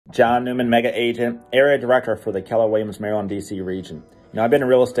John Newman, Mega Agent, Area Director for the Keller Williams, Maryland, D.C. region. I've been in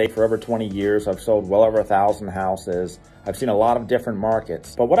real estate for over 20 years. I've sold well over 1,000 houses. I've seen a lot of different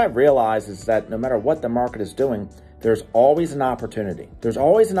markets. But what I've realized is that no matter what the market is doing, there's always an opportunity. There's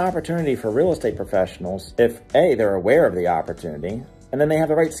always an opportunity for real estate professionals if A, they're aware of the opportunity, and then they have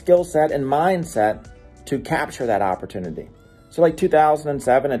the right skill set and mindset to capture that opportunity. So like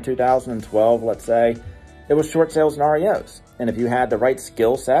 2007 and 2012, let's say, it was short sales and REOs. And if you had the right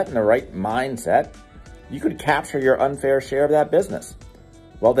skill set and the right mindset, you could capture your unfair share of that business.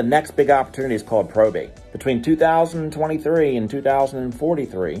 Well, the next big opportunity is called probate. Between 2023 and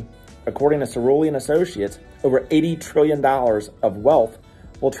 2043, according to Cerulli and Associates, over $80 trillion of wealth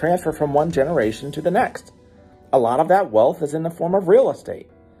will transfer from one generation to the next. A lot of that wealth is in the form of real estate.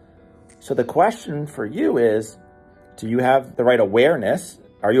 So the question for you is, do you have the right awareness?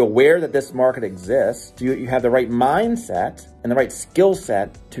 Are you aware that this market exists? Do you have the right mindset and the right skill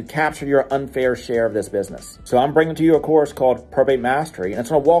set to capture your unfair share of this business? So I'm bringing to you a course called Probate Mastery, and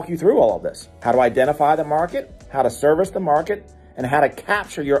it's going to walk you through all of this. How to identify the market, how to service the market, and how to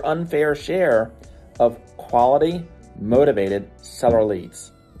capture your unfair share of quality, motivated seller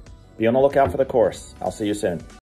leads. Be on the lookout for the course. I'll see you soon.